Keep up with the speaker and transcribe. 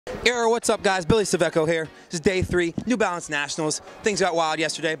Yo, what's up, guys? Billy Saveco here. This is day 3, New Balance Nationals. Things got wild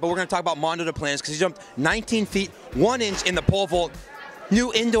yesterday, but we're going to talk about Mondo because he jumped 19 feet, 1 inch in the pole vault.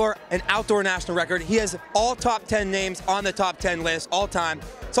 New indoor and outdoor national record. He has all top 10 names on the top 10 list all time.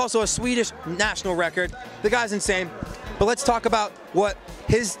 It's also a Swedish national record. The guy's insane. But let's talk about what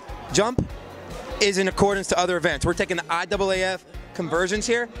his jump is in accordance to other events. We're taking the IAAF conversions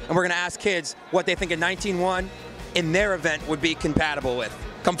here, and we're going to ask kids what they think a 19.1 in their event would be compatible with.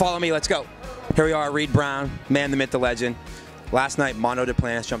 Come follow me, let's go. Here we are, Reed Brown, man, the myth, the legend. Last night, Mondo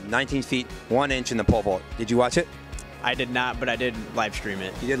jumped 19 feet, 1 inch in the pole vault. Did you watch it? I did not, but I did live stream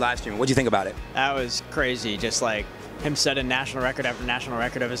it. You did live stream it. What'd you think about it? That was crazy, just like him setting national record after national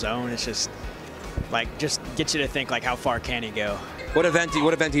record of his own. It's just gets you to think like how far can he go? What event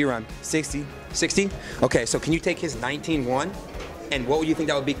do you run? 60. 60? Okay, so can you take his 19.1 and what would you think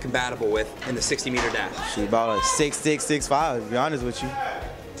that would be compatible with in the 60-meter dash? She about a 6'6", 6'5", to be honest with you.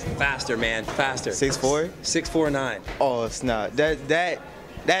 Faster, man, faster. 6'4"? 6'4'9". Oh, it's not.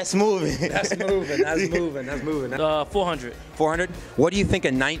 That's moving. That's moving, that's moving, that's moving. 400. 400? What do you think a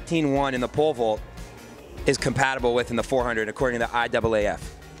 19.1 in the pole vault is compatible with in the 400 according to the IAAF?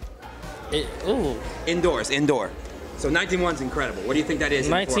 Indoor. So 19.1 is incredible. What do you think that is?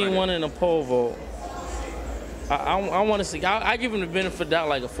 19.1 in the pole vault. I want to see. I give him the benefit of doubt,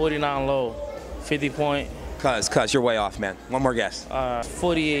 like a 49 low, 50 point. Cuz, you're way off, man. One more guess.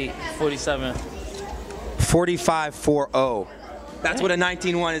 48, 47. 45.40. That's what a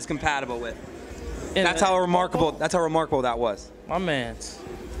 19.1 is compatible with. That's how remarkable that was. My man's.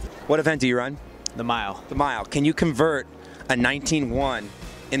 What event do you run? The mile. The mile. Can you convert a 19.1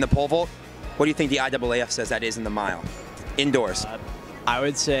 in the pole vault? What do you think the IAAF says that is in the mile? Indoors. I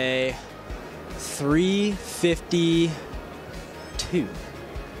would say 352.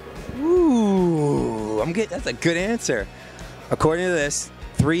 Ooh, that's a good answer. According to this,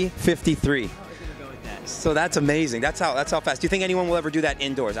 353. So that's amazing. That's how fast. Do you think anyone will ever do that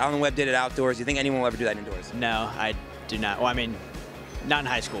indoors? Alan Webb did it outdoors. Do you think anyone will ever do that indoors? No, I do not. Well, I mean, not in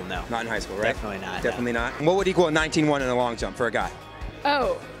high school, no. Not in high school, right? Definitely not. Definitely not. What would equal a 19.1 in a long jump for a guy?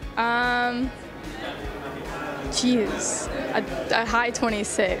 Geez, a high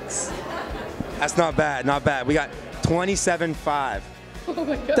 26. That's not bad, not bad. We got 27.5. Oh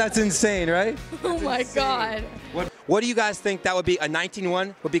my God. That's insane, right? Oh my God. What do you guys think that would be, a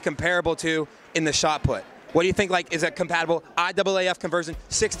 19.1 would be comparable to in the shot put? What do you think, like, is that compatible? IAAF conversion,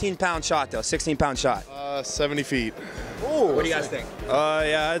 16-pound shot, though, 16-pound shot. 70 feet. Ooh. What do you guys think?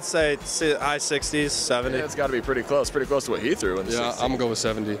 Yeah, I'd say high 60s, 70. Yeah, it's got to be pretty close to what he threw in the 60s. I'm going to go with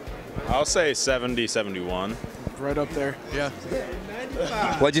 70. I'll say 70, 71. Right up there, yeah.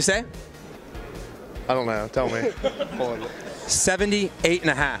 What'd you say? I don't know, tell me.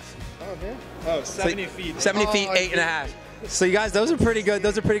 78.5. Oh, 70 feet. 70 feet, 8.5. So you guys, those are pretty good.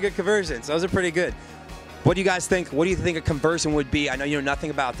 Those are pretty good conversions. Those are pretty good. What do you guys think? What do you think a conversion would be? I know you know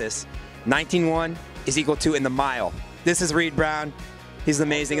nothing about this. 19.1 is equal to in the mile. This is Reed Brown. He's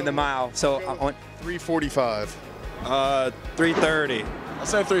amazing in the mile. So 345. 330. I'll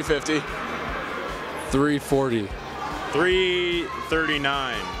say 350. 340.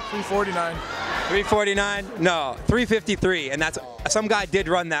 339. 349. 349? No, 353. And that's, some guy did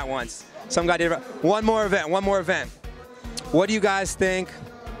run that once. Some guy did run. One more event. What do you guys think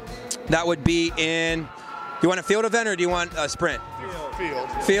that would be in? Do you want a field event or do you want a sprint? Field.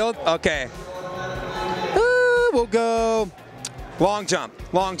 Field? Okay. We'll go long jump.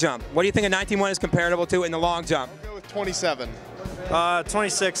 What do you think a 19.1 is comparable to in the long jump? I'll go with 27.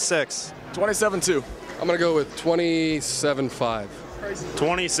 26.6. 27.2. I'm going to go with 27.5.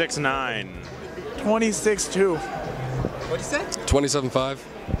 26.9. 26.2. What'd you say? 27.5.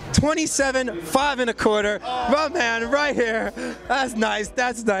 27.25. My man, right here. That's nice. All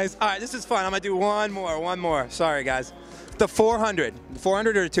right, this is fun. I'm gonna do one more. Sorry, guys. The 400.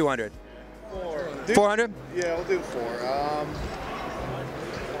 400 or 200? 400? Yeah, we'll do 4.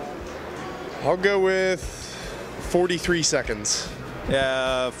 I'll go with 43 seconds.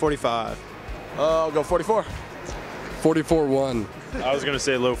 Yeah, 45. I'll go 44. 44.1. I was going to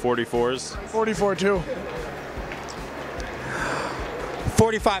say low 44s. 44.2.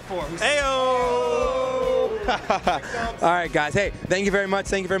 45.4. Heyo! All right, guys. Hey, thank you very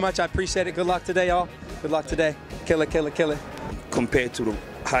much. I appreciate it. Good luck today, y'all. Good luck today. Kill it. Compared to the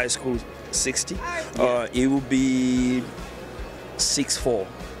high school 60, it will be 6'4".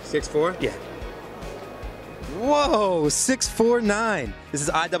 6'4"? Yeah. Whoa, 6'4'9". This is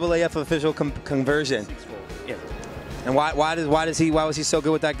IAAF official conversion. 6'4". Yeah. And why was he so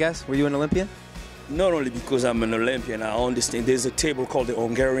good with that guess? Were you an Olympian? Not only because I'm an Olympian, I understand there's a table called the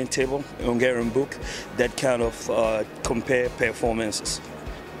Hungarian table, a Hungarian book, that kind of compare performances.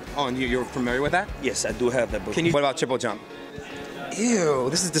 Oh, and you're familiar with that? Yes, I do have that book. What about triple jump? Ew,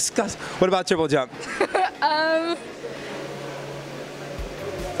 this is disgusting. What about triple jump?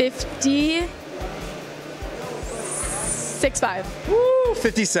 50. 6'5". Woo,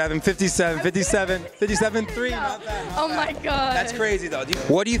 57, 57, 57, 57, 3. Not bad. Oh my God. That's crazy though.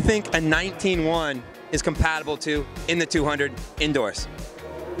 What do you think a 19.1 is compatible to in the 200 indoors?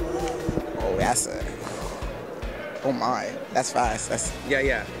 Oh, that's a. Oh my, that's fast. That's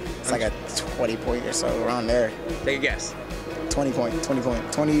Yeah. it's like a 20 point or so around there. Take a guess.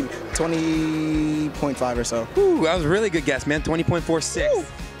 20.5 or so. Ooh, that was a really good guess, man. 20.46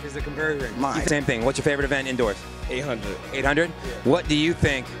 is the conversion rate. Same thing. What's your favorite event indoors? 800. 800? Yeah. What do you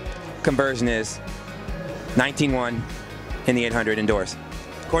think conversion is 19.1 in the 800 indoors?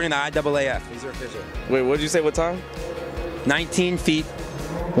 According to IAAF. These are official. Wait, what did you say? What time? 19 feet,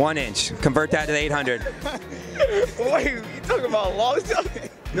 1 inch. Convert that to the 800. Wait, you talking about long jump?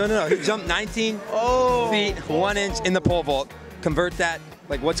 No. He jumped 19 feet, 1 inch in the pole vault. Convert that,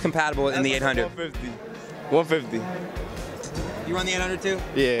 like what's compatible in the 800? 150. You run the 800 too?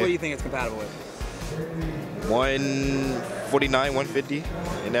 Yeah. What do you think it's compatible with? 149, 150,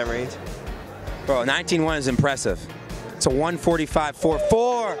 in that range. Bro, 19.1 is impressive. It's a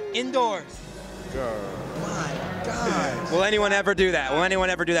 145.44 indoors. My God. Will anyone ever do that? Will anyone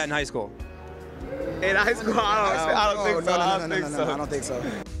ever do that in high school? In high school, I don't think so. No, I don't think so.